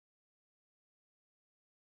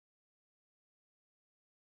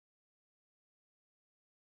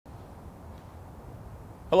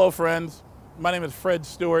Hello friends, my name is Fred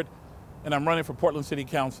Stewart and I'm running for Portland City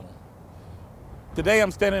Council. Today I'm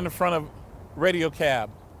standing in front of Radio Cab,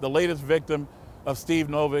 the latest victim of Steve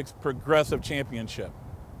Novick's progressive championship.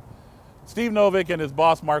 Steve Novick and his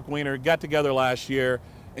boss Mark Weiner got together last year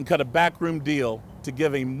and cut a backroom deal to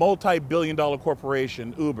give a multi-billion-dollar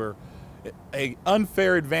corporation, Uber, an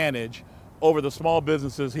unfair advantage over the small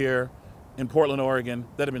businesses here in Portland, Oregon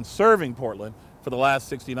that have been serving Portland for the last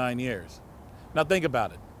 69 years. Now think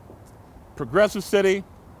about it. Progressive city,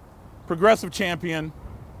 progressive champion,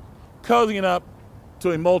 cozying up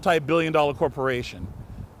to a multi-billion-dollar corporation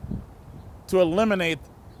to eliminate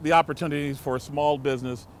the opportunities for a small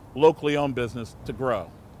business, locally owned business to grow.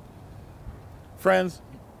 Friends,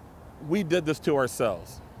 we did this to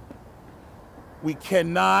ourselves. We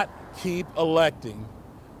cannot keep electing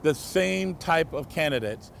the same type of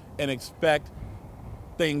candidates and expect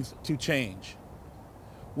things to change.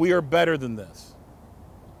 We are better than this.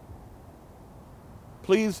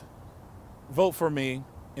 Please vote for me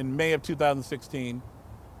in May of 2016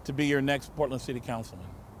 to be your next Portland City Councilman.